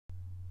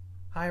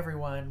Hi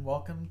everyone,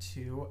 welcome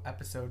to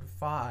episode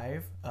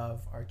 5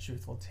 of our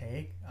Truthful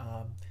Take.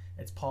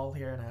 It's Paul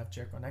here and I have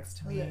Jericho next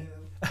to me.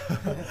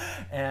 Hello.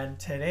 And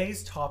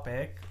today's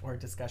topic or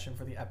discussion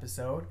for the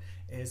episode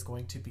is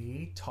going to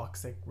be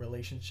toxic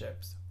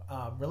relationships.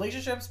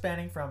 Relationships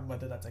spanning from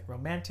whether that's like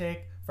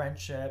romantic,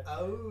 friendship,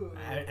 Oh.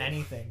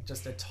 anything,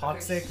 just a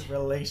toxic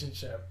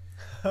relationship.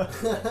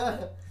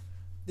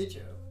 Did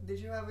you? Did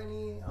you have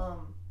any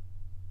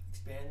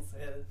experience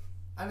with?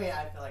 I mean,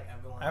 I feel like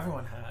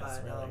Everyone has,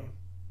 but, really.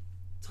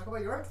 Talk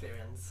about your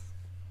experience.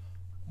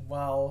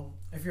 Well,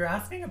 if you're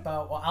asking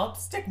about, well, I'll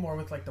stick more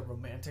with like the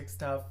romantic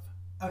stuff.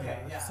 Okay,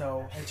 yeah.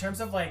 So in terms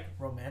of like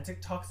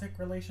romantic toxic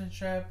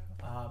relationship,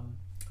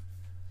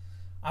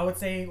 I would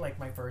say like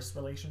my first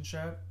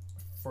relationship,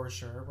 for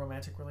sure,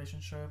 romantic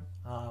relationship.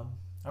 I'm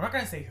not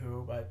gonna say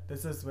who, but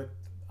this is with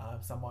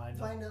someone.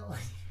 I know.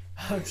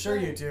 I'm sure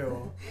you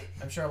do.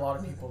 I'm sure a lot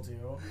of people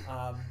do.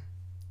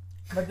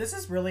 But this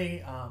is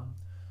really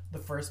the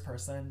first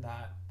person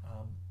that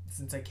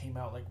since I came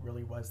out like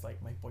really was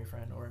like my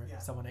boyfriend or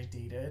someone I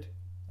dated.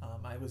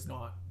 I was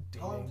not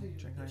dating How long did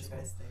during you high school.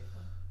 guys stay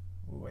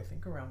for? Ooh, I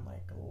think around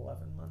like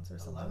 11 months or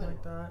something 11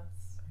 like that.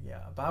 months.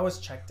 Yeah, but I was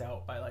checked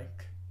out by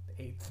like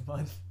the 8th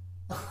month.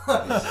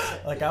 Oh,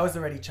 shit. Like I was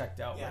already checked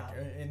out. Yeah.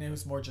 Like, and it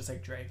was more just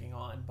like dragging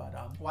on. But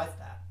Why's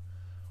that?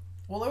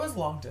 well, it was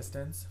long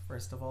distance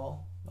first of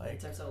all. In Like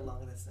terms of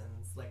long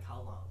distance, like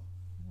how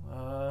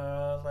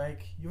long?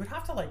 like you would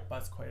have to like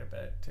bus quite a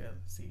bit to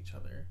see each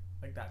other.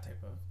 Like that type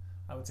of.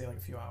 I would say like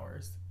a few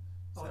hours.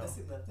 Oh, So, does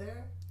he live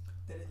there?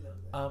 Did he live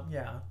there?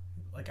 yeah,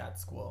 like at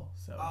school.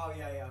 So Oh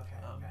yeah,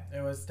 okay.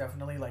 it was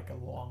definitely like a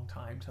long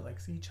time to like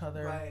see each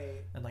other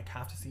Right. and like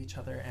have to see each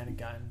other. And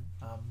again,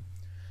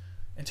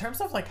 in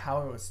terms of like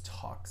how it was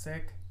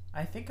toxic,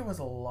 I think it was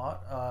a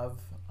lot of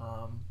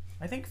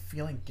I think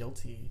feeling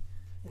guilty,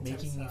 In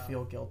making terms me of-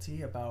 feel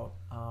guilty about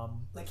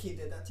Like he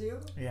did that to you?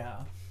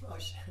 yeah. Oh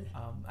shit.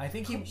 I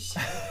think he Oh,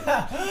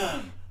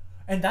 shit.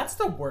 and that's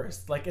the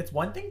worst. Like it's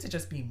one thing to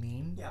just be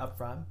mean Yeah. up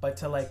front, but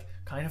to like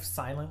kind of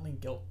silently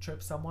guilt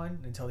trip someone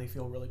until they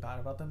feel really bad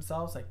about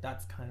themselves, like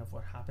that's kind of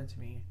what happened to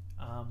me.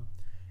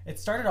 It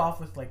started off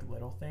with like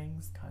little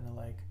things, kind of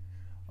like,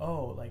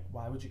 oh, like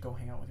why would you go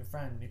hang out with your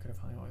friend when you could have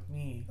hung out with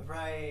me?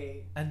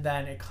 Right. And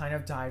then it kind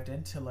of dived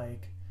into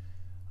like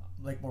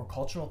more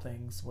cultural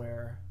things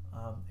where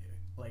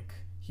like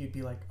he'd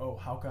be like, oh,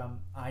 how come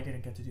I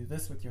didn't get to do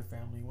this with your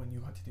family when you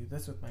got to do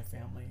this with my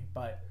family?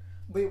 But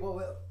Wait,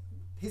 what?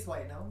 He's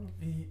white now?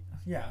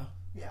 yeah.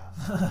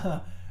 Yeah.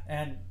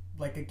 And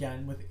like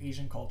again with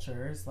Asian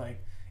cultures,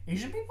 like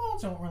Asian people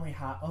don't really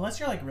have, unless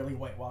you're like really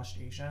whitewashed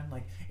Asian,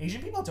 like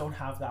Asian people don't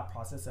have that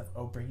process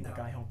of bringing the No.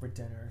 guy home for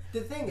dinner,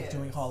 The thing is,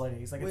 doing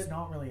holidays, like it's with-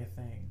 not really a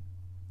thing.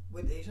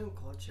 with Asian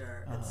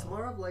culture, it's Uh-huh.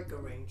 more of like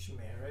arranged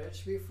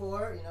marriage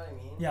before, you know what I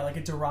mean? Yeah, like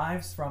it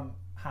derives from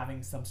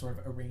having some sort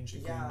of arranged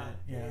agreement.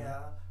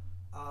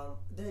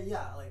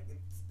 Like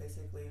it's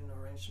basically an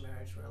arranged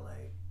marriage where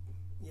like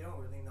you don't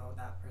really know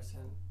that person.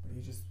 But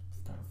you just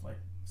kind of like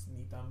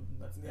meet them and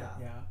that's Yeah.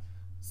 it. Yeah.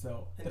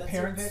 So And the that's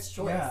your parents, parents'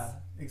 choice. yeah,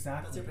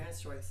 exactly. That's your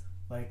parents' choice.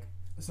 Like,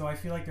 so I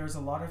feel like there was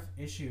a lot of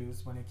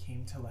issues when it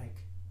came to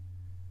like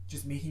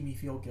just making me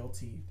feel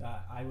guilty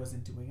that I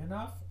wasn't doing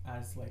enough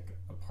as like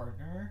a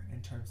partner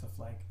in terms of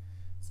like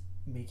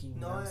making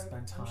No, them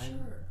spend time.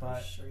 I'm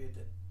But sure you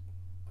did.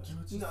 But it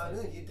was just no, I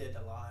like- know you did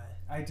a lot.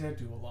 I did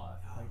do a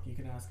lot. Yeah. Like you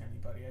can ask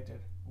anybody. I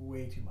did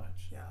way too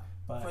much. Yeah.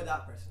 But For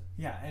that person.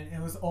 yeah, and it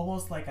was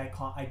almost like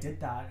I did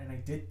that, and I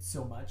did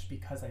so much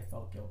because I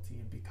felt guilty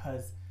and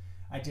because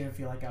I didn't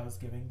feel like I was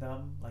giving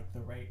them like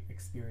the right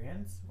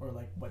experience or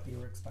like what they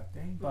were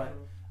expecting. But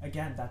Mhm.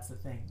 again, that's the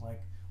thing.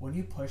 Like when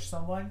you push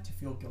someone to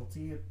feel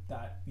guilty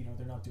that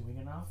they're not doing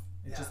enough,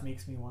 it just Yeah.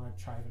 makes me want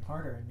to try even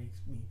harder and makes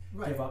me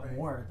Right, give up right.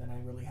 more than I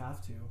really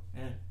have to.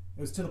 And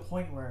it was to the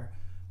point where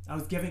I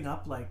was giving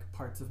up like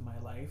parts of my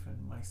life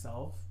and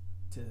myself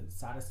to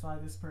satisfy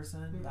this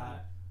person Mhm.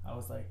 that I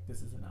was like,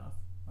 this is enough.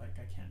 Like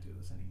I can't do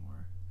this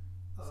anymore.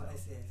 Oh, So- I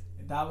see.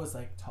 That was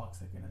like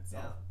toxic in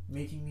itself,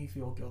 making me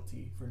feel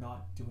guilty for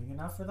not doing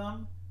enough for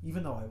them,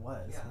 even though I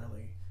was Yeah.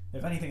 really.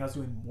 If anything, I was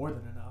doing more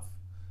than enough.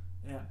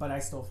 Yeah, but I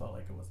still felt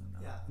like it wasn't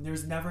enough. Yeah. And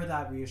there's never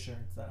that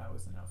reassurance that I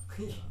was enough.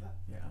 Yeah.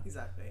 Yeah.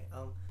 Exactly.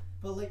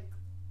 But like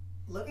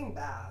looking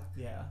back,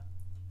 Yeah.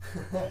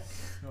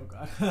 Oh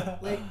god.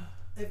 like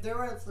if there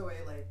was a way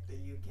like that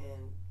you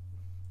can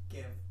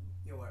give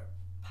your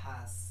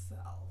past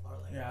self or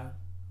like yeah,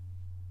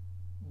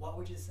 what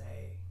would you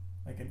say?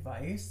 like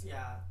advice.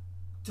 Yeah,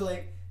 to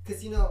like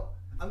because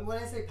when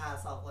I say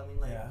past self, I mean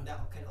like Yeah.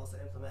 that can also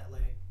implement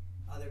like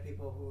other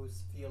people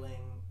who's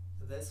feeling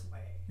this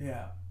way,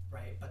 Yeah.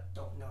 right? But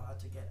don't know how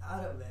to get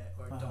out of it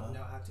or Uh-huh. don't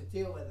know how to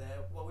deal with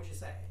it. What would you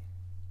say?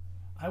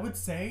 I would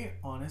say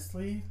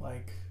honestly,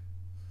 like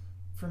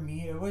for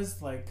me, it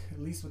was like at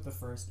least with the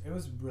first, it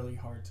was really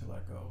hard to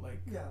let go.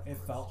 Like Yeah, of it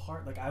course. felt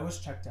hard. Like I was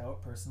checked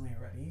out personally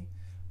already,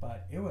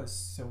 but it was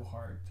so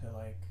hard to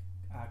like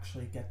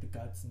actually get the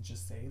guts and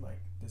just say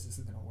like this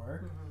isn't gonna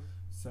work. Mhm.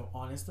 So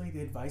honestly,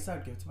 the advice I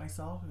would give to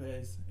myself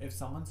is if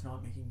someone's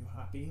not making you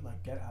happy,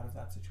 like get out of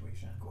that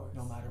situation, Of course.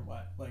 no matter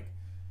what.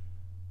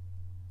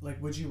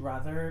 Like would you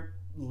rather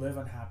live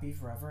unhappy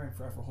forever and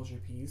forever hold your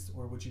peace,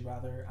 or would you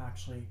rather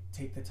actually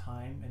take the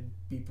time and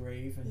be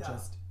brave and Yeah.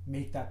 just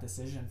make that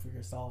decision for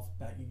yourself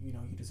that you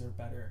know you deserve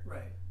better?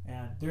 Right.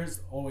 And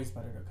there's always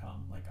better to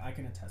come. Like I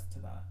can attest to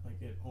that.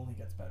 Like it only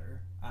gets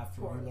better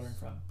after you course. learn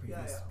from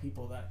previous Yeah.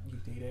 people that you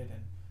dated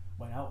and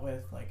went out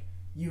with. Like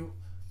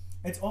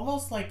it's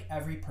almost like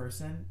every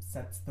person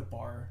sets the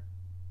bar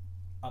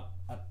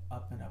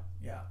up and up.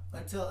 Yeah.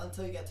 Like,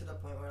 Until you get to the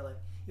point where like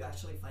you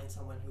actually find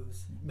someone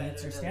who's better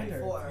meets your than standard.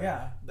 before,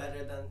 Yeah.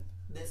 better than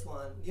this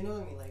one. You know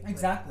what I mean? Like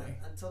Exactly. Like,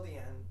 until the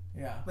end.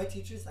 Yeah. My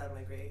teacher said,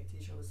 my grade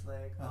teacher was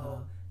like, Uh-huh.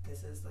 "Oh,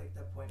 this is like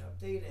the point of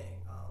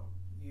dating.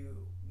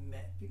 You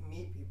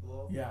meet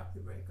people. Yeah.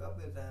 You break up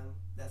with them.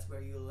 That's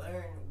where you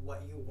learn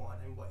what you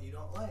want and what you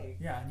don't like."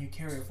 Yeah, and you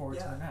carry it forward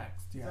to Yeah. the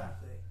next. Yeah.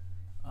 Exactly.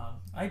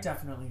 I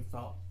definitely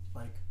felt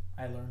like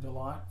I learned a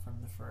lot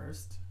from the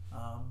first.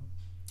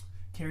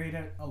 Carried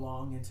it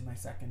along into my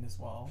second as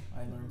well.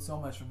 I learned so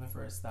much from the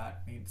first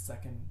that made the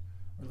second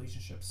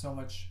relationship so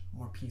much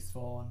more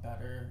peaceful and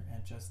better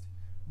and just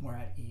more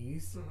at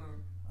ease.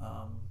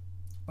 Mm-hmm.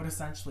 But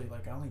essentially,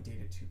 like I only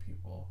dated 2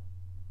 people,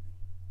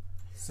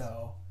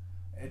 so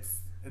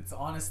it's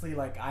honestly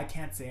like I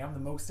can't say I'm the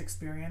most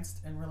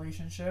experienced in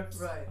relationships.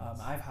 Right.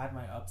 I've had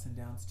my ups and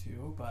downs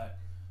too, but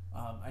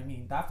I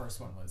mean that first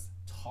one was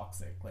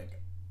toxic,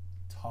 like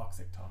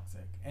toxic,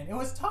 and it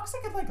was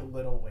toxic in like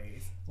little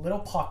ways, little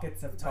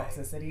pockets of Right.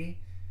 toxicity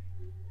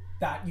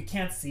that you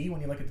can't see when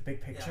you look at the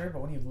big picture, Yeah.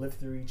 but when you live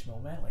through each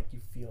moment, like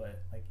you feel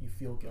it, like you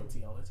feel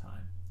guilty all the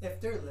time.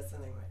 If they're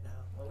listening right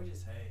now, what would you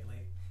say?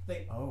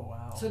 Like, Oh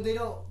wow. so they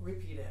don't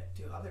repeat it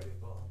to other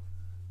people.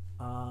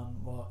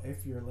 Well,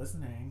 if you're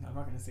listening, I'm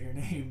not gonna say your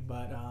name,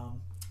 but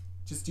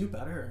just do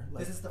better.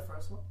 Like, This is the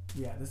first one.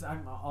 yeah, this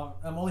I'm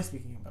only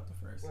speaking about the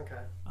first.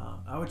 Okay.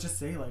 I would just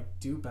say like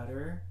do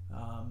better.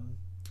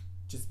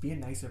 Just be a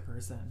nicer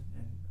person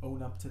and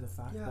own up to the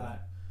fact Yeah.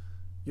 that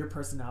your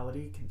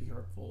personality can be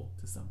hurtful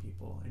to some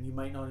people, and you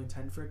might not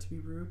intend for it to be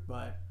rude,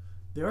 but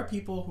there are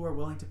people who are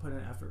willing to put in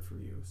effort for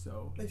you.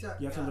 So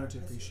Exactly. you have to yeah, learn to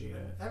I see. appreciate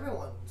it.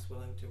 Everyone's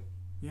willing to.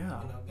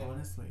 Yeah, You know, get-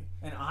 honestly.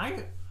 And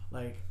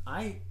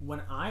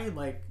when I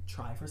like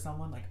try for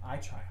someone, like I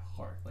try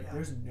hard. Like Yeah.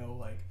 there's no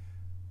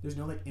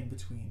like in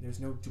between. There's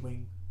no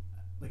doing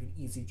like an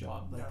easy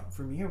job. Like No.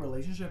 for me, a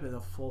relationship is a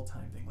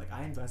full-time thing. Like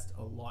I invest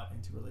a lot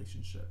into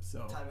relationships.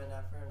 So Time and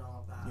effort and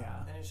all of that.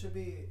 Yeah. And it should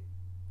be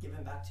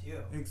given back to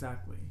you.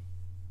 exactly.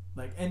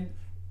 Like, and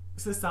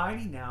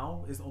society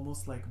now is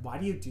almost like, why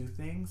do you do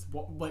things?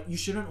 What you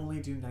shouldn't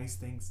only do nice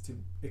things to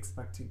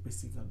expect to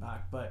receive them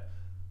back. But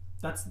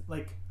that's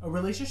like a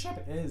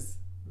relationship is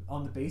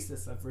on the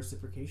basis of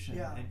reciprocation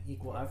Yeah, and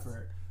equal of course.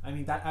 effort. I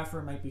mean, that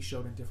effort might be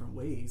shown in different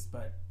ways,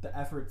 but the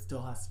effort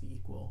still has to be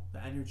equal.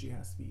 The energy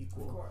has to be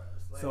equal. Of course.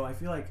 Like, So I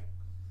feel like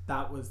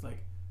that was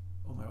like,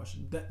 oh my gosh,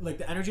 like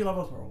the energy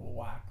levels were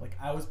whack. Like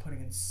I was putting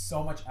in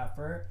so much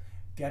effort,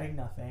 getting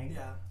nothing.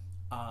 yeah.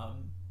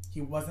 He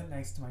wasn't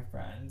nice to my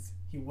friends.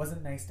 He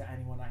wasn't nice to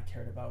anyone I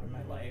cared about in my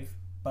Mhm. life.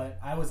 But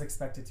I was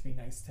expected to be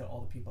nice to all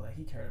the people that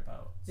he cared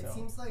about. So It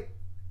seems like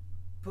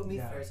put me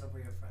Yeah. first over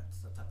your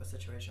friends. That type of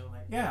situation.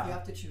 Like Yeah. if you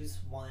have to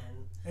choose one.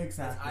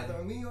 exactly. It's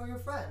either me or your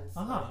friends.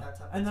 Uh-huh. Like, that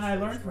type of And then I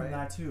learned situation, from right?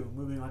 that too.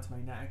 Moving on to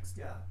my next,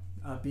 Yeah.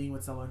 being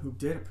with someone who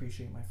did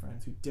appreciate my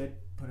friends, who did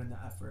put in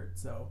the effort.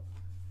 So,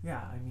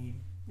 yeah, I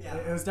mean, Yeah.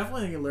 it was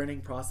definitely a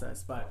learning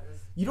process. But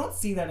you don't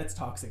see that it's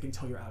toxic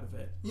until you're out of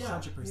it. Yeah.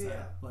 100%.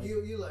 Yeah. Like,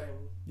 you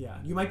learn.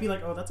 yeah, you might be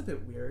like, oh, that's a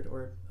bit weird,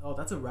 or oh,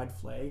 that's a red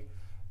flag.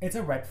 It's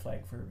a red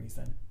flag for a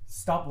reason.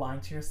 Stop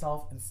lying to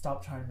yourself and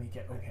stop trying to make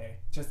it okay.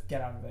 Just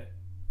get out of it.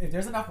 If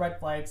there's enough red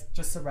flags,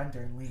 just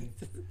surrender and leave.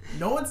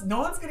 No one's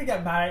gonna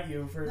get mad at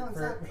you No,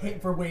 exactly.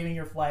 for waving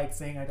your flag,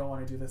 saying I don't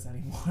want to do this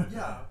anymore.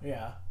 Yeah.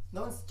 Yeah.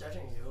 No one's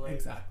judging you. Like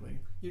Exactly.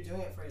 you're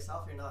doing it for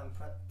yourself. You're not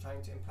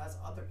trying to impress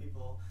other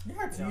people.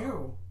 Yeah, it's No.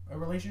 you. A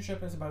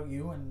relationship is about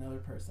you and another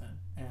person,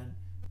 and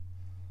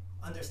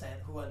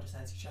Who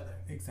understands each other.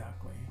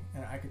 exactly.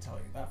 And I could tell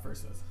you that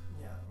first was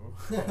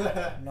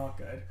Yeah. not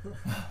good.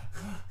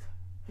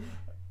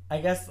 I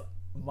guess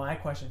my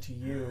question to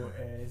you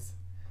is,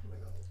 Oh my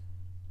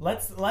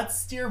God. let's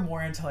steer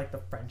more into like the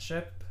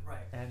friendship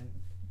Right. and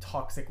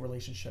toxic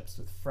relationships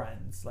with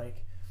friends.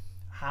 Like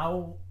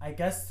how, I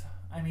guess,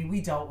 I mean,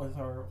 we dealt with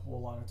a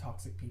whole lot of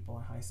toxic people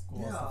in high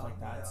school and stuff Yeah, like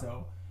that. yeah.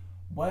 So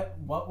what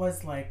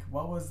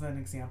was an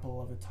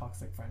example of a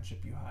toxic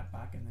friendship you had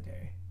back in the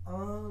day?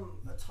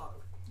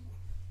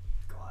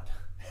 God.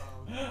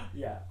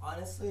 Yeah.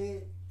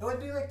 Honestly, it would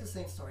be like the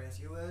same story as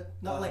you would.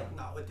 Not Uh-huh. like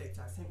not with the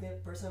exact same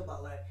person,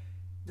 but like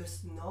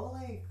there's no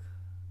like.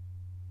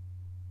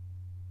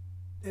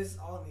 It's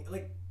all me.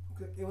 Like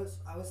it was.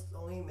 I was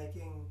only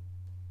making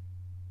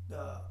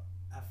the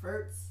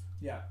efforts.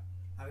 Yeah.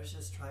 I was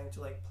just trying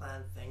to like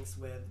plan things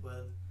with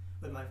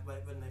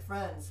my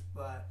friends,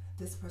 but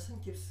this person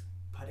keeps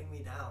putting me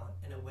down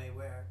in a way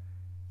where,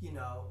 you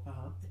know,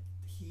 Uh-huh.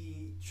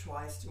 he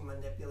tries to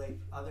manipulate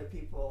other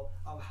people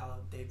of how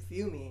they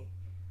view me.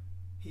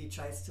 He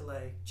tries to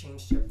like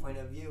change their point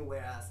of view,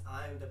 whereas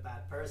I'm the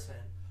bad person.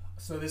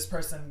 So this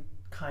person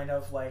kind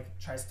of like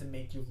tries to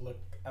make you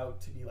look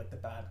out to be like the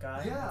bad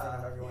guy in front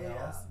of everyone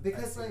else.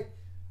 Because like,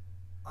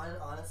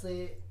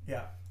 honestly,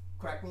 yeah,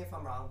 correct me if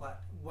I'm wrong,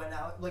 but when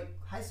I like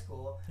high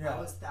school, I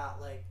was that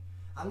like,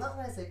 I'm not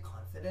gonna say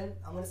confident.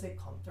 I'm gonna say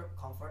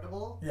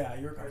comfortable. Yeah,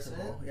 you were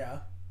comfortable. Person, yeah.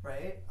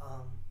 Right.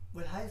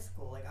 With high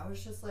school, like I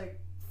was just like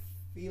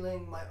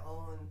feeling my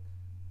own,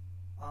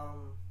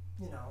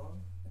 you know,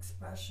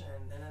 expression,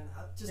 and then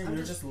I'm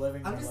just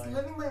living. I'm just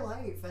living my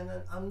life, and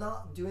then I'm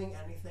not doing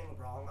anything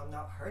wrong. I'm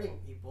not hurting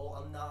people.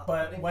 I'm not.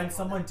 But when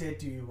someone did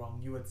do you wrong,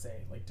 you would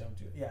say like, "Don't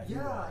do it." Yeah.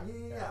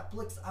 Yeah.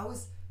 Like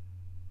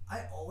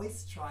I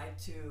always try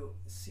to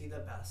see the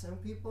best in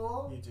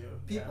people. You do.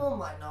 People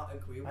might not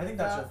agree with that. I think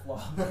that's your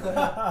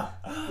flaw.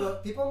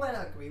 But people might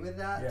not agree with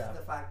that. Yeah.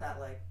 The fact that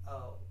like,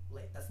 oh,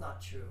 like that's not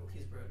true.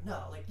 He's rude.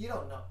 No, like you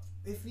don't know.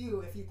 If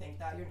you think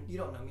that, you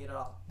don't know me at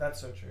all. That's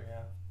so true.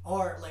 Yeah.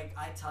 Or like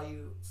I tell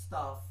you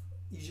stuff,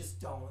 you just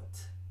don't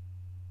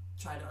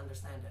try to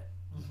understand it.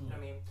 Mm-hmm. You know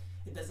what I mean?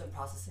 It doesn't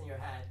process in your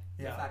head.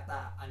 The fact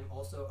that I'm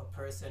also a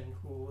person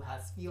who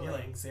has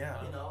feelings.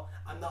 Yeah. You know,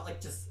 I'm not like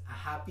just a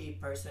happy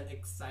person,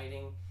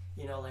 exciting.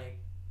 You know, like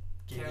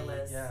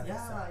careless.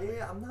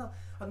 Yeah.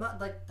 I'm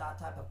not like that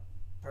type of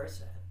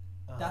person.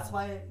 That's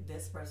why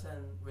this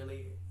person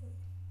really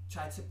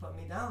tried to put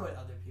me down with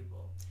other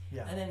people.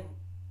 Yeah. And then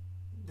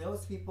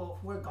those people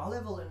who are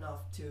gullible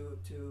enough to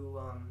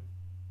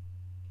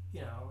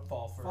you know,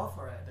 fall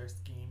for it. Their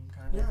scheme,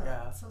 kind of.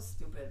 Yeah. It's so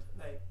stupid.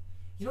 Like,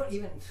 you don't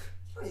even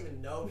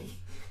know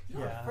me.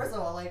 First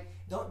of all, like,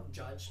 don't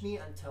judge me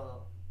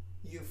until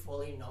you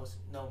fully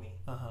know me.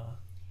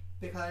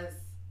 Because,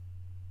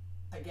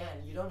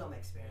 again, you don't know my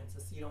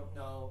experiences. You don't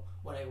know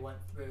what I went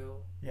through.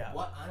 Yeah.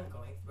 What I'm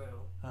going through.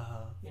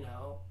 You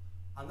know,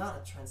 I'm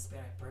not a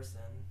transparent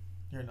person.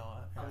 You're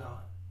not. I'm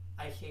not.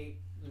 I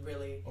hate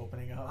really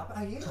opening up.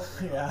 I hate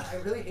opening up. I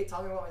really hate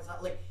talking about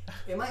myself. Like,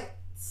 it might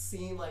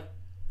seem like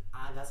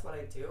that's what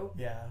I do.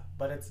 Yeah,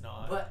 but it's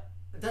not. But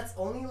that's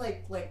only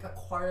like a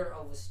quarter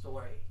of the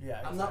story. Yeah,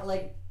 exactly. I'm not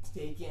like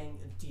taking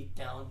deep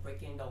down,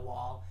 breaking the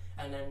wall,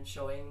 and then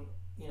showing,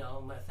 you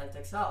know, my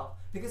authentic self.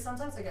 Because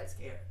sometimes I get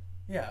scared.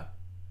 Yeah.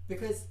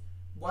 Because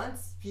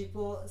once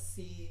people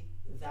see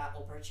that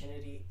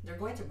opportunity, they're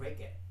going to break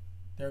it.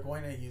 They're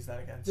going to use that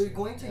against you. They're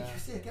going to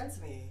use it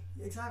against me.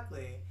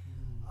 Exactly.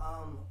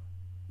 Mm-hmm.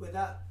 With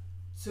that,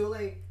 so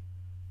like,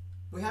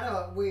 we had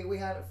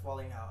a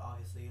falling out,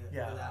 obviously. With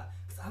that.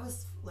 I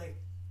was like,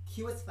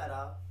 he was fed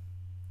up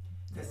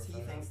because he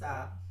thinks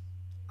that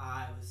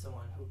I was the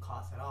one who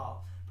caused it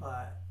all.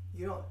 But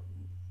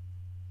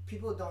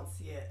people don't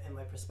see it in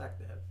my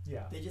perspective.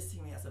 Yeah. They just see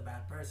me as a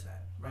bad person,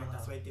 right?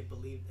 That's why they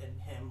believed in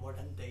him more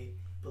than they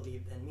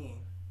believed in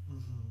me.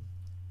 Mm-hmm.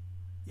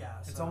 Yeah.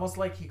 It's almost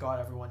like he got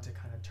everyone to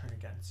kind of turn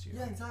against you.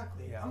 Yeah,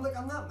 exactly. Yeah.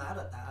 I'm not mad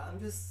at that. I'm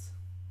just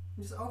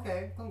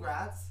okay.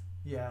 Congrats.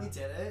 Yeah. You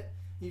did it.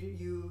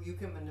 You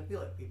can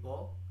manipulate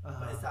people,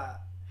 but is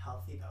that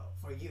healthy though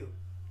for you?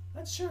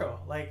 That's true.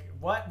 Like,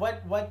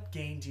 what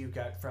gain do you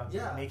get from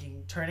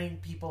turning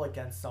people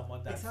against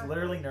someone that's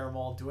literally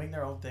normal, doing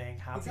their own thing,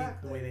 happy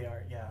the way they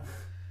are? Yeah.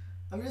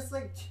 I'm just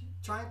like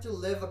trying to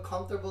live a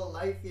comfortable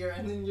life here,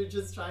 and then you're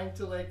just trying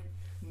to like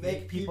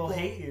make people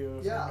hate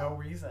you for no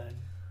reason.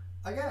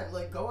 Again,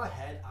 like, go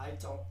ahead. I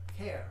don't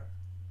care.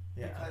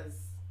 Yeah. Because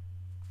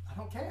I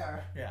don't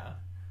care. Yeah.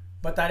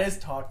 But that is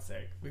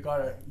toxic.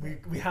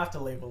 We have to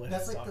label it.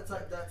 That's as like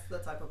toxic. that's the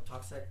type of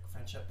toxic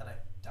friendship that I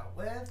dealt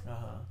with.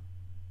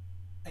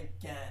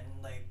 Again,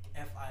 like,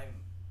 if I'm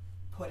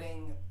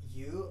putting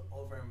you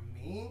over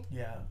me,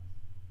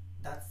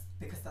 that's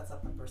because that's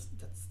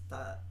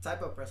the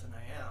type of person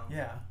I am.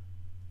 Yeah.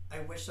 I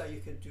wish that you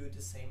could do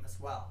the same as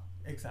well.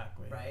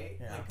 Exactly. Right?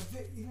 Yeah.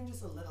 Like, even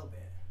just a little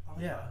bit. Oh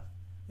my God.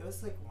 It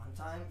was like one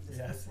time this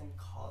person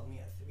called me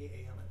at 3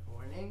 a.m. in the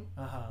morning.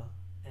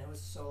 And it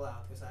was so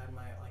loud because I had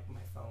my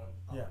phone,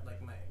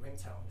 like my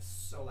ringtone was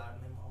so loud,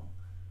 and my mom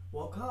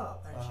woke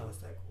up and she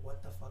was like,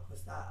 "What the fuck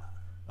was that?"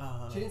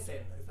 She didn't say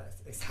it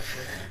exactly.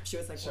 She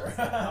was like, "What was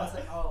that?" I was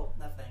like, "Oh,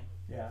 nothing."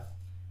 Yeah.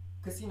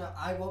 Because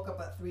I woke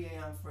up at 3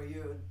 a.m. for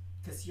you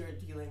because you're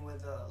dealing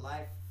with a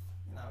life,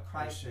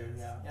 crisis. Issue,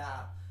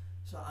 yeah.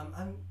 So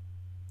I'm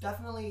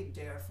definitely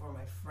there for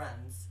my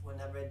friends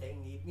whenever they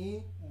need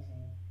me,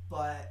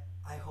 but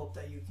I hope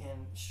that you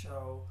can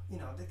show,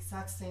 the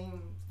exact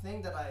same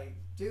thing that I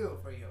do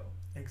for you.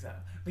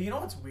 Exactly. But you know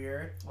what's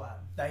weird?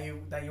 What? That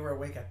you were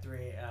awake at 3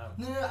 a.m.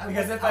 No,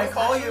 because if I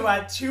call you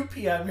at 2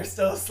 p.m., you're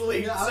still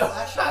asleep. No,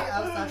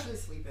 I was actually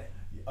sleeping.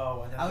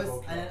 Oh, and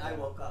then I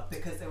woke up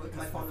because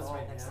my phone was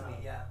right next to me.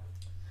 Yeah.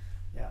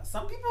 Yeah.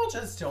 Some people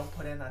just don't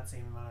put in that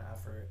same amount of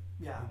effort.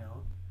 Yeah.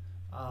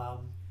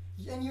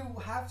 And you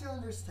have to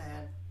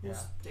understand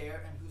who's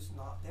there and who's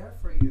not there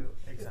for you.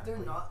 Exactly. If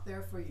they're not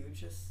there for you,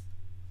 just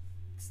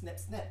snip.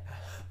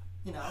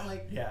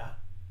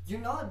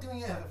 You're not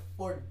doing it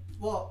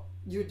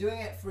you're doing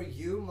it for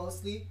you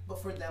mostly,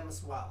 but for them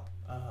as well.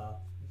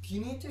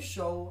 you need to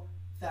show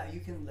that you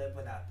can live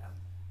without them.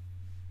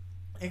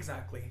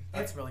 Exactly.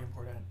 That's really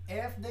important.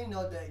 If they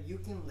know that you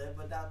can live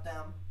without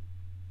them,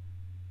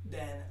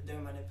 then their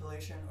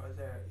manipulation or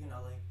their, you know,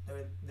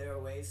 like their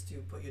ways to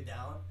put you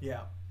down.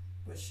 Yeah.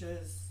 Which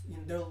is, you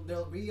know,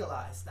 they'll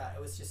realize that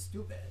it was just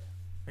stupid.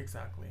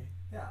 Exactly.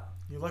 Yeah.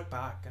 You look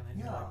back and then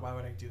you're like, why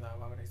would I do that?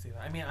 Why would I say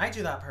that? I mean, I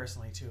do that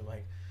personally too.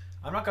 Like,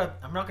 I'm not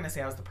gonna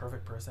say I was the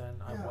perfect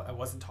person. I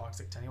wasn't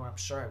toxic to anyone. I'm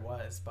sure I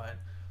was, but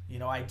you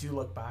know, I do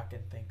look back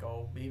and think,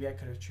 oh, maybe I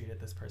could have treated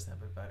this person a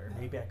bit better.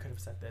 Maybe I could have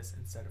said this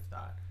instead of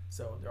that.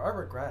 So there are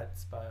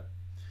regrets, but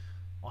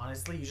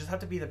honestly, you just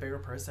have to be the bigger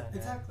person.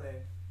 Exactly.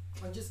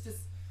 Or just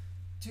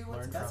do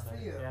what's best for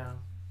you. Yeah.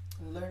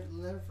 And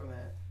learn from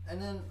it.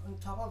 And then on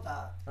top of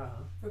that,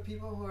 for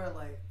people who are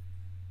like,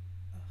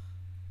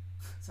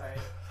 sorry,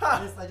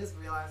 I just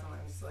realized something.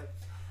 It's like,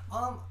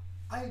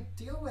 I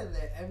deal with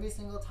it every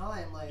single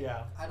time. Like,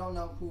 I don't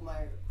know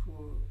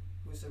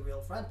who's a real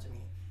friend to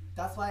me.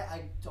 That's why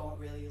I don't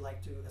really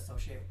like to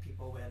associate with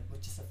people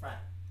with just a friend.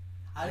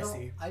 I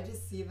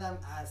just see them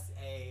as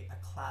a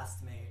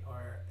classmate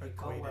or a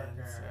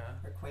coworker,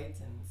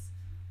 acquaintance,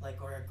 like,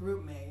 or a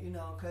group mate. You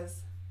know,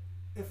 because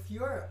if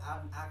you're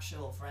an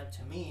actual friend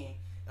to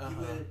me, you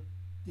would,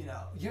 you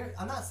know,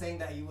 I'm not saying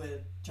that you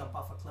would jump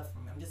off a cliff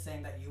from me. I'm just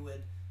saying that you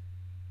would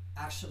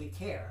actually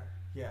care.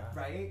 Yeah.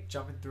 Right?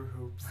 Jumping through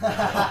hoops.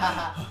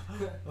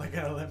 Like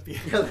an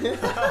Olympian.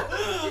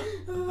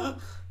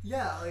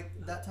 Yeah, like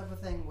that type of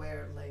thing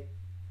where, like,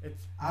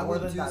 it's more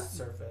than that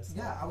surface.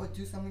 Yeah, I would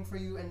do something for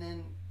you and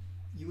then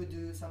you would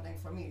do something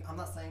for me. I'm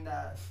not saying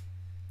that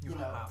you know,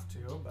 have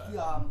to,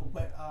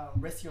 but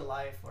risk your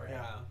life or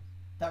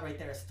that right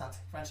there is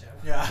toxic friendship.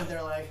 Yeah. And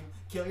they're like,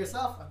 kill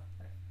yourself.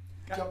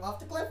 Jump off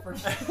the cliff or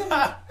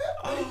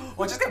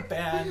or just get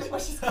banned.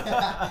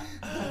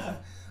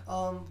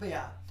 But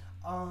yeah.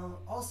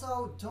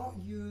 Also, don't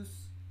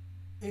use,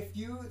 if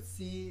you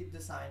see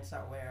the signs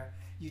that where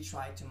you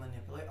try to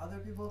manipulate other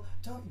people,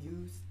 don't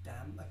use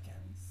them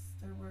against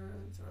their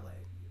words, or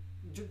like,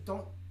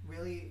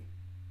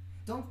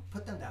 don't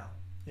put them down.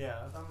 Yeah.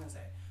 That's what I'm gonna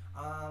say.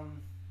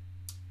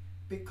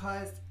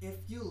 Because if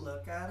you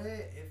look at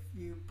it, if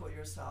you put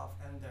yourself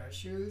in their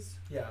shoes,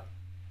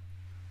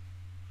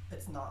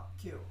 it's not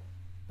cute.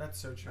 That's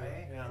so true.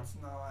 Right? Yeah. It's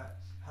not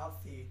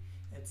healthy.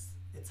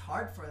 It's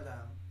hard for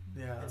them.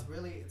 Yeah. It's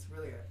really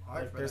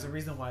hard for there's them. a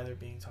reason why they're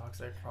being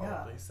toxic,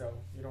 probably. So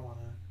you don't want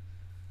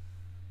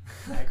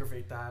to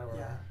aggravate that or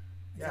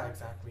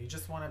exactly. You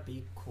just want to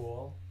be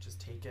cool. Just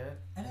take it.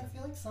 And I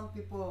feel like some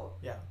people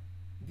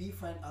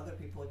befriend other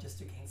people just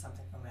to gain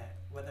something from it,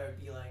 whether it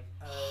be like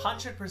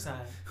 100%.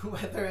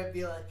 Whether it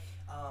be like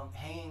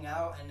hanging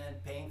out and then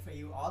paying for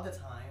you all the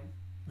time,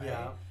 right?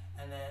 Yeah.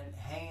 And then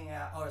hanging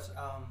out or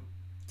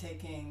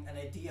taking an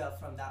idea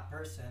from that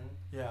person,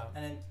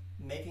 and then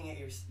making it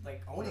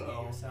owning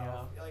it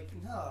yourself. You're like,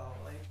 no,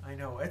 like, I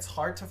know it's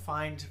hard to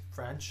find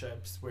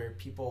friendships where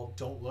people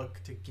don't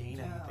look to gain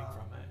anything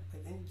from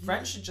it. Like,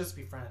 friends should just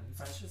be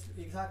friends.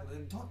 Exactly.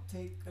 Don't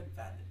take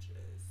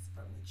advantages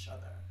from each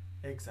other.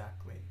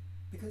 Exactly.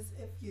 Because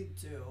if you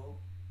do,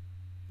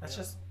 that's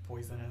just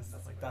poisonous.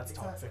 That's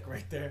toxic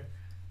right there.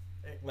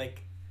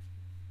 Like,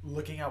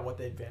 looking at what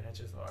the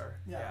advantages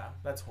are. Yeah,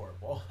 that's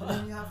horrible. And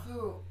then you have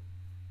to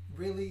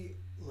really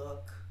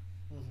look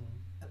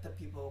at the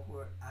people who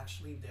are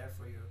actually there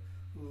for you,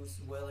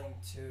 who's willing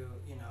to,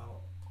 you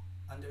know,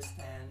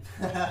 understand.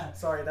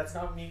 Sorry, that's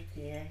not me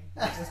peeing.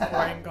 I'm just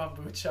pouring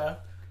kombucha.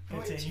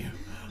 Continue.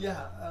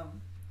 Yeah.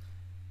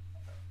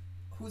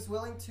 Who's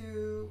willing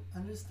to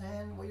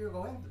understand what you're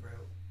going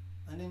through,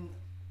 and then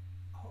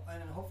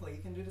hopefully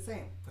you can do the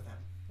same for them.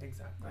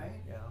 Exactly.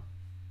 Right. Yeah.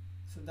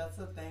 So that's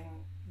the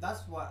thing.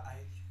 That's what I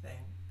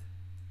think,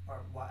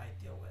 or what I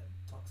deal with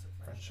toxic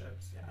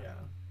friendships. Yeah.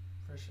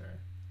 For sure.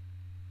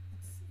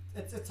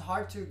 It's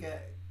hard to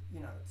get,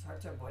 you know, it's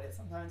hard to avoid it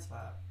sometimes,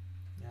 but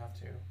you have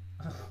to.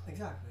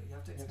 Exactly. You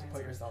have to experience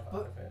put yourself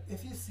out of it.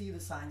 If you see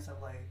the signs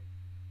of, like,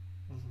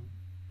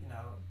 you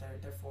know,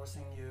 they're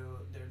forcing you,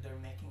 they're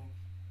making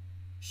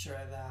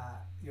sure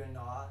that you're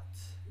not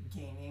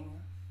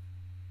gaining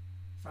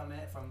from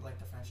it, from like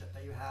the friendship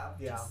that you have,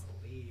 just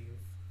leave.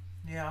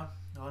 Yeah,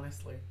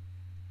 honestly.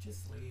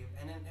 Just leave.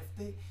 And then if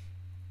they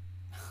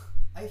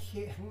I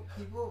hate when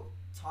people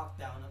talk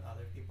down on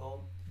other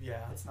people.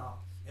 Yeah. It's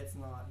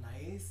not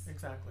nice.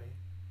 Exactly.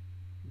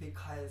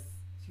 Because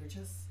you're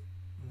just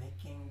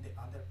making the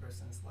other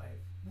person's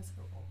life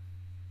miserable.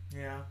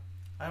 Yeah.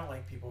 I don't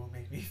like people who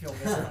make me feel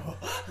miserable.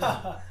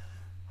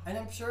 And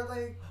I'm sure,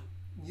 like,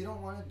 you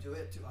don't want to do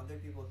it to other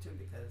people too,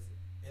 because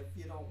if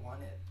you don't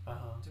want it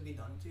to be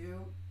done to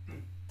you,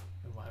 then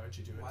why would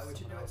you do it? Why would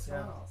you do it to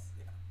someone else?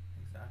 Yeah.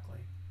 Exactly.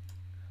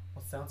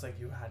 Well, it sounds like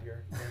you had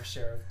your fair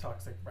share of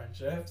toxic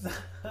friendships.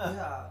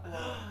 Yeah.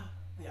 Well,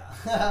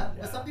 yeah.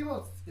 But some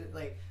people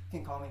like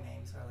can call me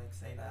names or like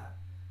say that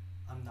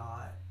I'm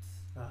not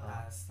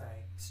as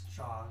like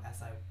strong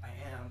as I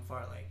am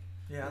for like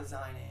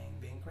designing,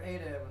 being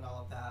creative, and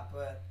all of that.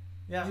 But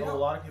a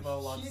lot of people have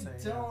a lot to say.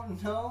 You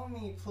don't know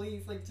me,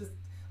 please. Like, just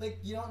like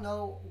you don't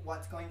know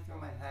what's going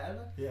through my head.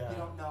 Yeah. You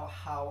don't know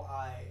how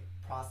I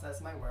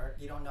process my work.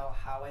 You don't know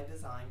how I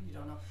design. You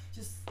don't know.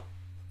 Just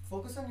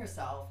focus on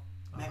yourself.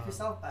 Make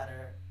yourself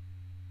better.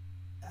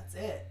 That's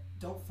it.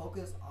 Don't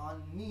focus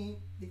on me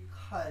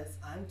because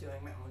I'm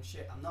doing my own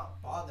shit. I'm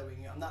not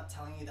bothering you. I'm not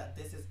telling you that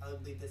this is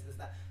ugly, this is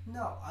that.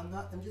 No, I'm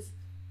not. I'm just,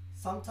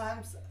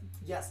 sometimes,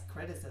 yes,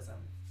 criticism.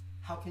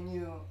 How can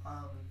you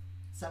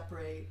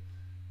separate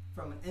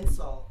from an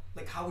insult?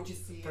 Like, how would you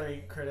see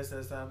separate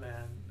criticism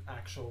and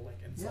actual, like,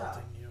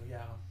 insulting you?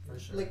 Yeah, for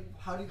sure. Like,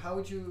 how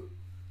would you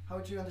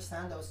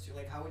understand those two?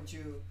 Like, how would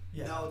you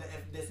know that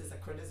if this is a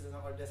criticism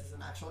or this is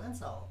an actual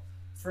insult?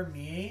 For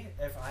me,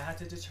 if I had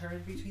to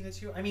determine between the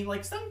two, I mean,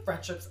 like, some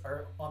friendships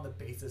are on the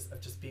basis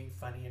of just being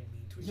funny and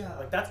mean to each other.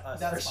 Like, that's us,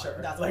 that's for fun.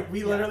 Sure. That's like, fun.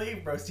 We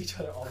literally roast each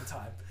other all the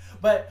time.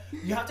 But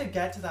you have to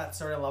get to that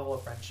sort of level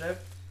of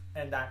friendship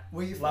and that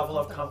level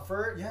of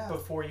comfort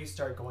before you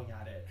start going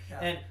at it. Yeah.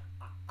 And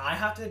I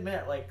have to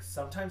admit, like,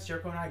 sometimes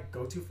Jericho and I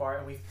go too far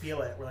and we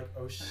feel it. We're like,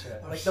 oh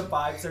shit. Like, the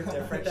vibes are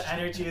different. The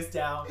energy is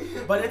down.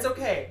 But it's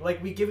okay.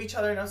 Like, we give each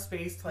other enough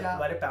space to, like,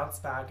 let it bounce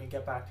back and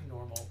get back to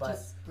normal. But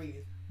just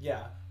breathe.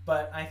 Yeah.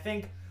 But I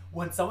think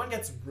when someone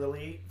gets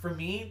really, for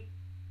me,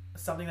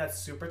 something that's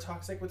super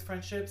toxic with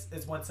friendships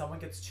is when someone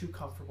gets too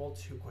comfortable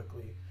too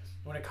quickly.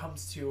 When it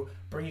comes to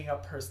bringing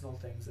up personal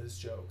things as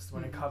jokes.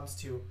 When it comes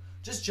to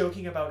just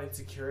joking about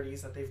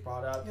insecurities that they've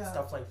brought up,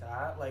 stuff like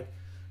that. Like,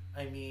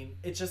 I mean,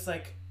 it's just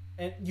like,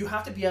 and you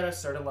have to be at a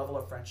certain level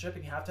of friendship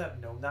and you have to have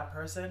known that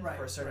person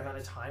for a certain amount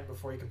of time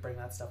before you can bring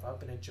that stuff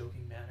up in a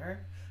joking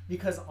manner.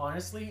 Because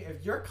honestly,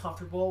 if you're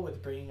comfortable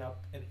with bringing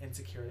up an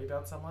insecurity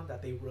about someone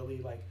that they really,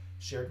 like,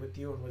 shared with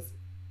you and was,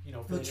 you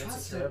know, feeling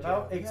insecure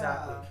about.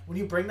 Exactly. When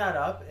you bring that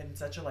up in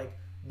such a, like,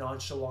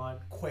 nonchalant,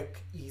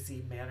 quick,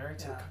 easy manner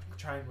to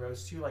try and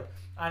roast you, like,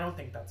 I don't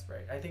think that's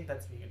right. I think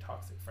that's being a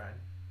toxic friend.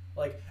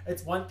 Like,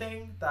 it's one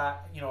thing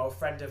that, you know, a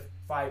friend of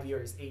 5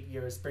 years, 8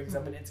 years brings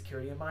up an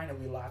insecurity of mine and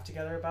we laugh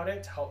together about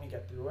it to help me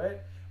get through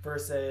it,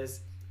 versus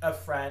a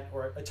friend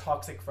or a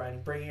toxic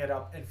friend bringing it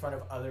up in front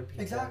of other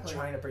people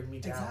trying to bring me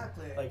down.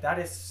 Like, that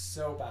is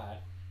so bad.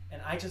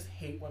 And I just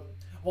hate when...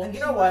 Well, and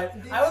you know what?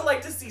 I would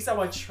like to see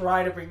someone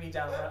try to bring me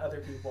down to other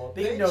people.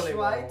 They know they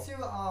try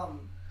to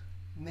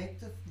make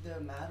the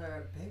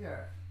matter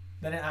bigger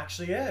than it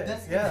actually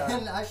is.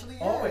 Than it actually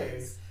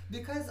is.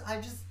 Because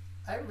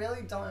I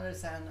really don't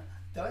understand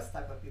those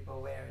type of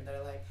people where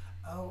they're like,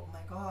 oh my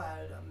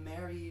god,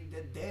 Mary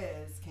did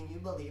this. Can you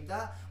believe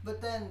that?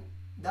 But then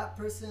that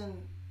person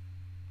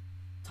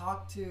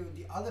talked to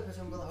the other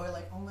person who are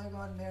like, oh my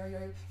god, Mary,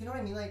 you know what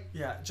I mean? Like,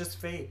 yeah, just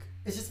fake.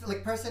 It's just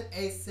like person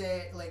A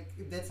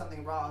did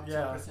something wrong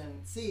to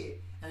person C,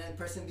 and then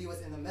person B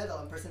was in the middle,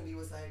 and person B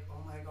was like,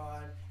 oh my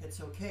god,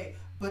 it's okay.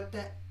 But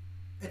then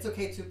it's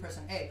okay to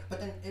person A. But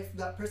then if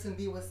that person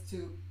B was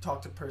to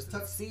talk to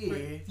person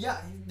C,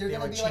 they're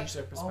gonna be like,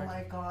 oh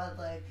my god,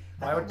 like,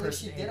 why would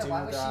person A do that?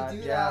 Why would she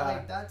do that?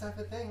 Like, that type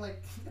of thing.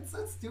 Like, it's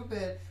so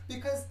stupid.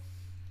 Because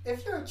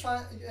if you're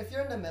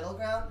in the middle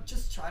ground,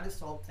 just try to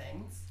solve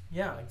things.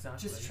 Yeah,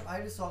 exactly. Just try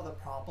to solve the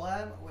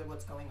problem with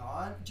what's going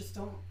on. Just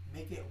don't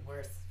make it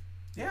worse.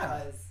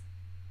 Because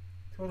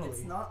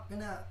it's not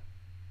gonna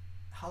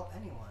help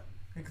anyone.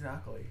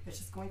 Exactly. It's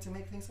just going to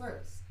make things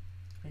worse.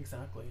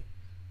 Exactly.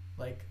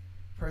 Like,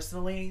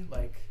 personally,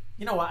 like,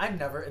 you know what? I'm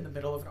never in the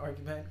middle of an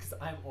argument because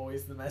I'm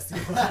always the messy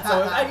one.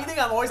 So if anything,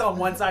 I'm always on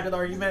one side of the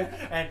argument,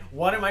 and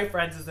one of my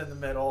friends is in the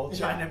middle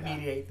trying to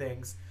mediate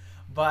things.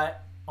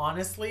 But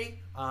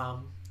honestly,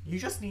 you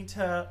just need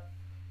to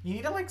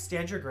like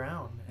stand your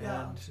ground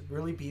and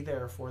really be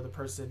there for the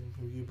person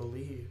who you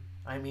believe.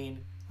 I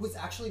mean, who's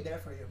actually there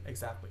for you.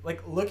 Exactly.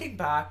 Like, looking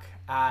back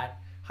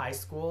at high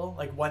school,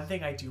 like, one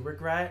thing I do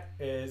regret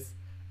is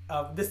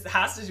this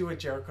has to do with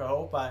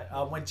Jericho,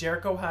 but when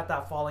Jericho had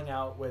that falling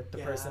out with the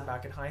person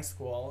back in high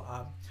school,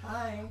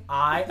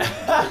 I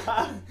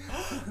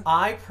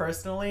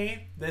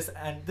personally, this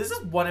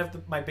is one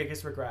of my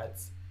biggest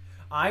regrets.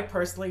 I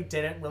personally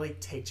didn't really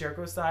take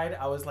Jericho's side.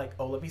 I was like,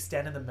 oh, let me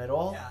stand in the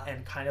middle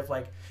and kind of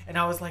like, and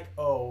I was like,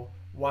 oh,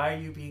 why are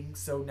you being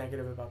so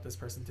negative about this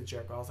person to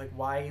Jericho? I was like,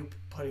 why are you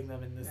putting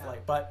them in this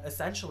light? But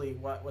essentially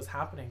what was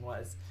happening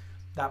was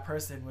that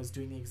person was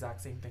doing the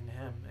exact same thing to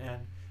him,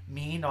 and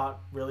me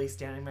not really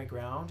standing my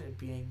ground and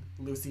being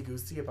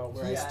loosey-goosey about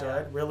where I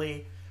stood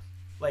really,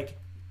 like,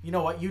 you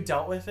know what, you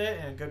dealt with it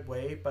in a good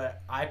way,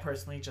 but I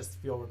personally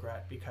just feel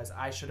regret because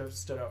I should have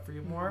stood up for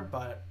you more,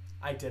 but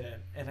I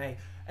didn't, and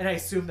I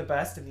assumed the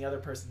best in the other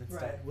person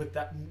instead. With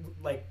that,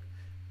 like,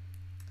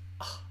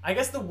 I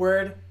guess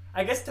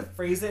to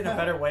phrase it in a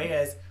better way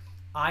is,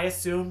 I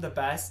assumed the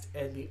best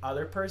in the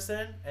other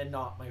person and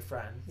not my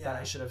friend that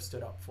I should have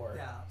stood up for.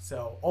 Yeah.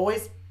 So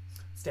always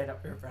stand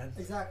up for your friends.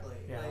 Exactly.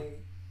 Yeah.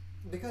 Like,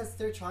 because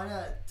they're trying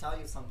to tell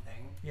you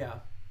something. Yeah.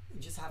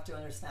 You just have to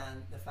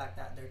understand the fact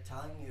that they're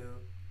telling you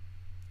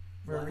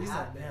for a reason.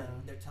 Happened. Yeah.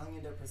 They're telling you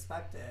their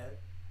perspective,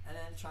 and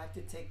then try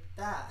to take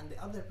that and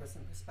the other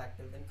person's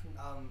perspective and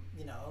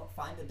you know,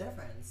 find the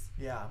difference.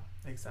 Yeah,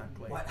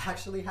 exactly. What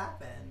actually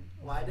happened?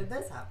 Why did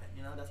this happen?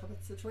 You know, that type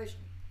of situation.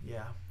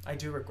 Yeah, I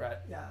do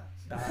regret. Yeah.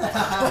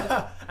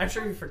 That. I'm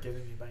sure you've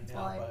forgiven me by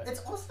now. But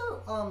it's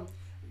also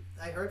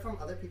I heard from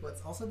other people.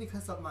 It's also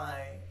because of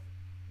my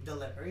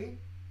delivery.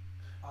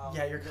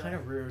 Yeah, you're kind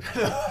of rude.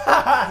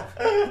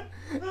 I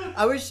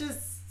was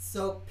just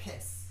so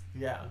pissed.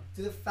 Yeah.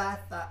 To the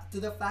fact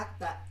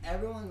that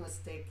everyone was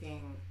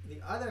taking the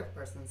other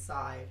person's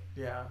side.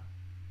 Yeah.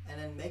 And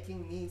then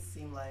making me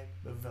seem like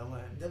the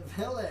villain. The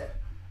villain.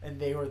 And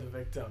they were the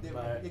victim.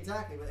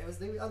 Exactly, but it was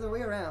the other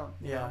way around.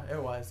 Yeah,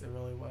 it was. It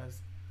really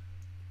was.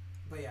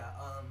 But yeah,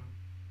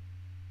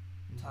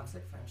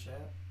 toxic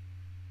friendship.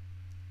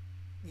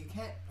 You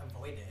can't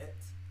avoid it.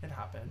 It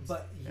happens.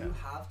 But you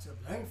have to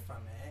learn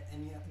from it,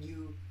 and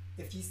you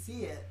if you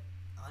see it,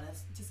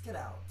 just get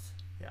out.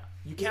 Yeah,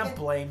 you can't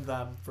blame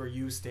them for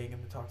you staying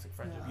in the toxic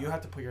friendship. You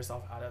have to put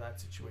yourself out of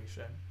that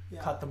situation.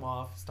 Yeah. Cut them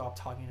off. Stop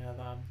talking to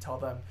them. Tell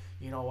them,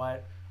 you know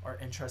what, our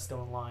interests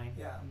don't align.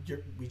 Yeah.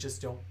 We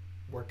just don't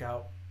work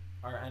out.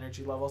 Our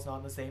energy level's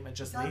not the same, and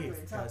just leave.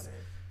 Because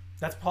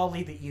that's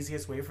probably the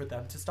easiest way for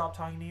them to stop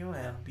talking to you,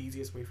 and the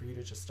easiest way for you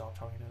to just stop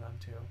talking to them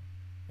too.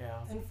 Yeah.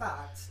 In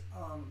fact,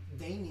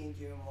 they need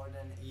you more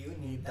than you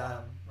need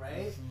them,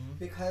 right? Mm-hmm.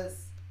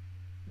 Because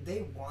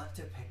they want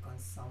to pick on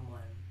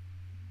someone.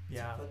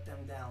 Yeah. To put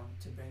them down,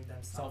 to bring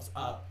themselves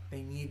up.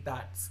 They need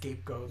that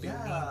scapegoat. They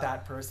need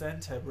that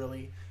person to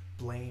really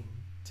blame,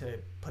 to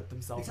put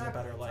themselves in a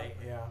better light.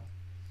 Yeah.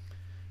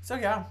 So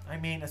yeah, I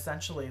mean,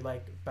 essentially,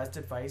 like, best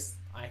advice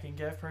I can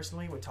give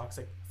personally with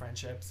toxic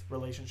friendships,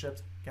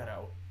 relationships, get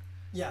out.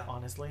 Yeah.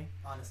 Honestly.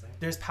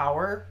 There's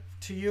power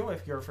to you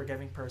if you're a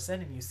forgiving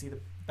person and you see the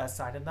best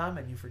side in them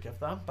and you forgive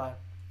them, but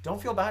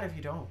don't feel bad if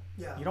you don't.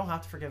 Yeah. You don't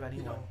have to forgive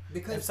anyone. You know,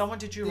 because if someone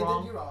did you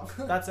wrong,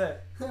 that's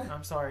it.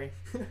 I'm sorry.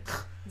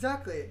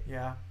 Exactly.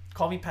 Yeah.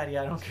 Call me petty,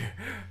 I don't care.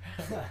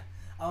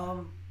 I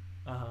was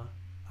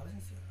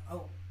gonna say,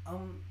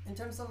 in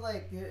terms of,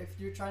 like, if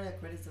you're trying to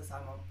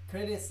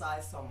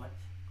criticize someone,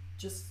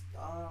 just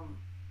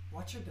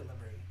watch your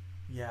delivery.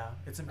 Yeah,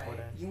 it's important.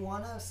 Right? You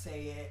wanna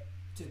say it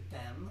to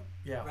them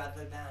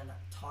rather than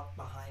talk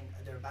behind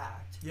their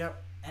back.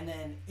 Yep. And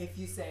then if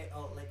you say,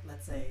 like,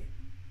 let's say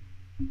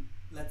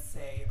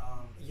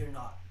you're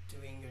not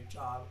doing your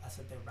job as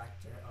a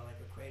director or like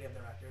a creative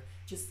director,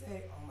 just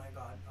say, oh my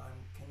god,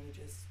 can you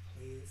just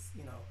please,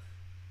 you know,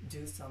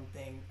 do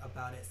something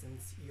about it,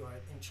 since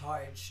you're in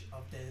charge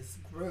of this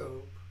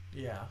group.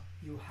 Yeah.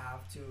 You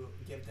have to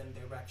give them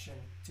direction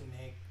to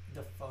make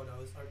the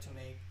photos, or to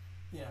make,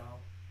 you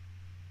know,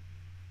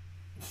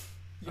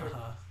 your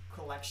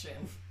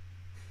collection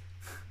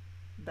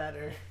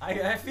better.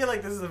 I feel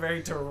like this is a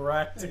very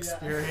direct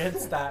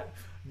experience that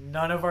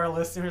none of our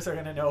listeners are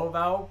going to know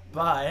about,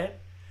 but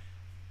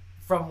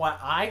from what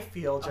I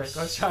feel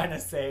Jericho's trying to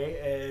say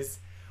is,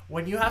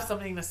 when you have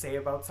something to say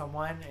about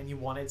someone and you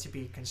want it to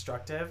be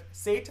constructive,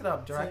 say it to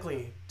them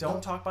directly.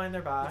 Don't talk behind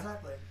their back.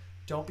 Exactly.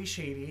 Don't be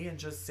shady, and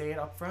just say it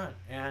up front.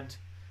 And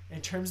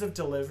in terms of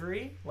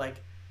delivery,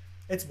 like,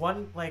 it's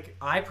like,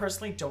 I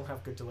personally don't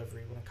have good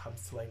delivery when it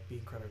comes to, like,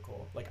 being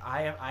critical. Like,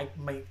 I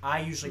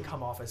usually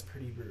come off as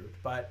pretty rude,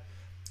 but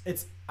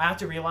I have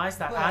to realize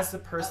that as the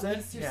person, at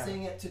least you're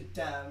saying it to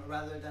them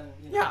rather than,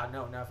 you know. Yeah,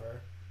 no,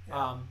 never.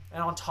 Yeah.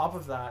 And on top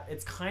of that,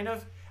 it's kind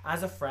of,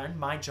 as a friend,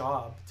 my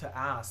job to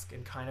ask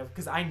and kind of,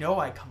 because I know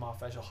I come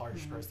off as a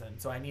harsh person,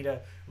 so I need to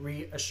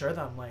reassure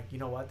them, like, you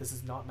know what, this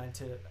is not meant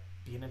to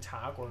be an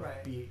attack or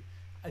be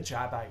a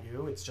jab at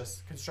you. It's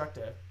just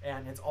constructive.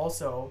 And it's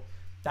also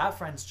that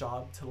friend's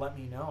job to let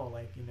me know,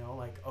 like, you know,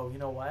 like, oh, you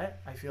know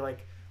what, I feel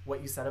like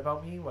what you said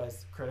about me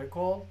was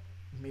critical,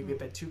 maybe a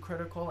bit too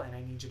critical, and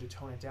I need you to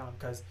tone it down,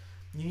 because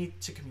you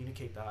need to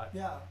communicate that.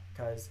 Yeah.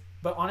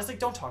 But honestly,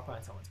 don't talk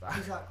behind someone's back.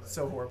 Exactly.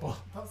 So horrible.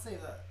 Don't say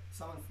that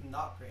someone's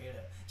not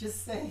creative.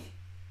 Just say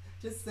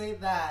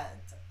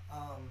that.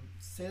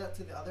 Say that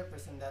to the other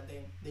person, that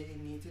they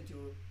need to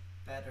do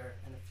better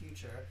in the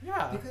future.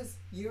 Yeah. Because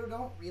you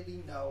don't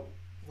really know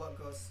what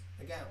goes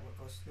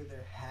through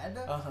their head,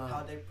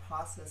 how they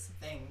process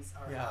things,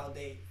 or how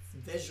they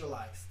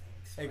visualize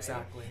things. Right?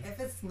 Exactly. If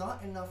it's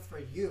not enough for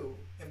you,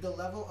 if the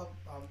level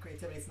of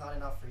creativity is not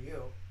enough for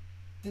you,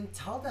 then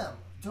tell them.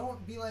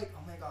 Don't be like,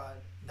 oh my god,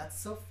 that's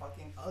so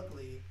fucking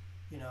ugly,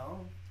 you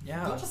know?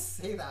 Yeah. Don't just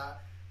say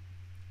that.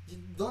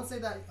 Don't say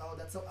that, oh,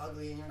 that's so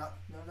ugly and you're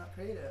not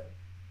creative.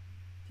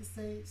 Just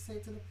say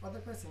to the other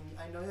person,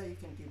 I know that you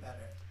can do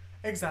better.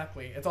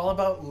 Exactly. It's all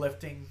about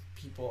lifting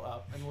people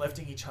up and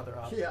lifting each other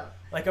up. Yeah.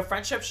 Like, a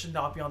friendship should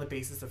not be on the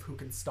basis of who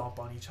can stomp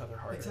on each other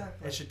harder.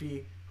 Exactly. It should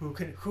be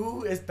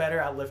who is better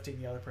at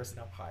lifting the other person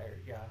up higher.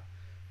 Yeah.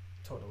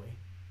 Totally.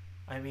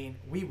 I mean,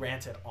 we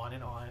ranted on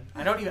and on.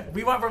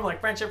 We went from, like,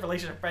 friendship,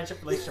 relationship.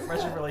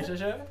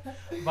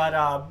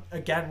 But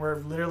again, we're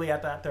literally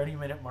at that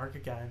 30-minute mark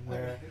again,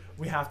 where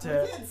we have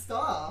to. We can't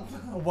stop.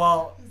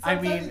 Well,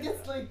 sometimes it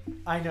gets, like,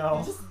 I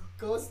know. It just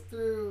goes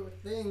through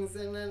things,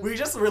 and then we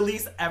just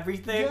release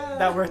everything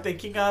that we're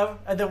thinking of,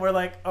 and then we're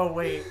like, oh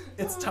wait,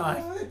 it's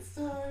time. It's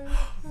time.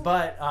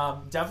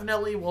 But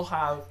definitely we'll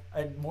have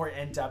a more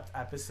in-depth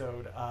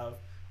episode of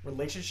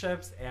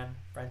relationships and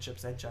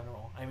friendships in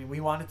general. I mean, we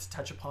wanted to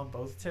touch upon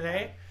both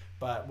today,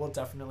 but we'll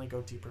definitely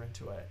go deeper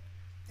into it.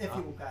 If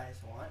you guys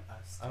want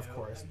us to. Of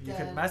course. Again, you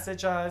can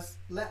message us.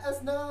 Let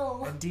us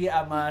know. And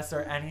DM us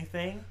or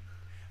anything.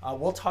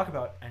 We'll talk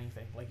about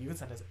anything. Like, you can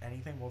send us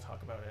anything. We'll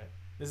talk about it.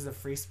 This is a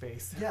free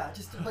space. Yeah,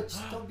 just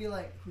don't be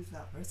like, who's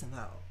that person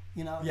though?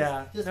 You know?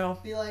 Yeah.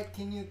 Just be like,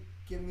 can you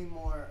give me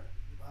more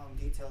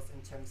details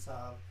in terms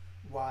of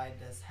why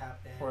this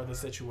happened? Or the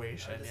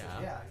situation,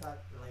 yeah,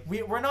 exactly.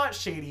 Like, we're not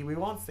shady. We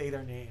won't say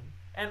their name.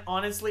 And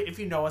honestly, if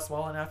you know us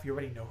well enough, you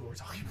already know who we're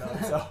talking about.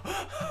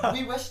 So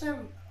we wish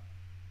them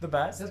the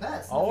best. The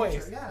best.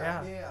 Always.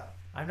 Yeah.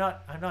 I'm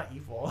not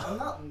evil. I'm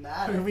not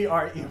mad. We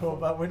are evil,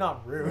 but we're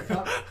not rude.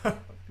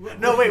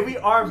 No, wait, we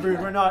are rude.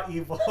 We're not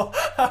evil.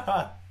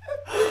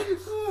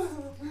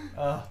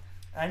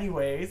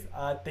 Anyways,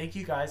 thank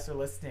you guys for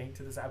listening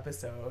to this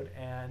episode,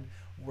 and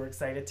we're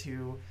excited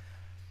to,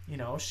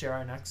 share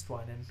our next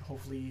one, and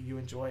hopefully you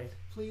enjoyed.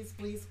 Please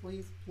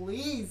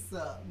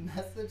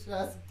message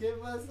us.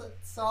 Give us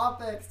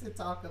topics to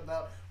talk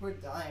about. We're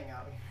dying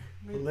out here.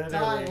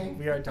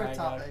 We are dying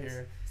out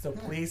here. So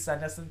please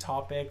send us some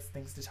topics,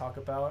 things to talk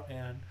about,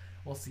 and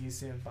we'll see you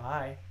soon.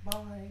 Bye.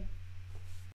 Bye.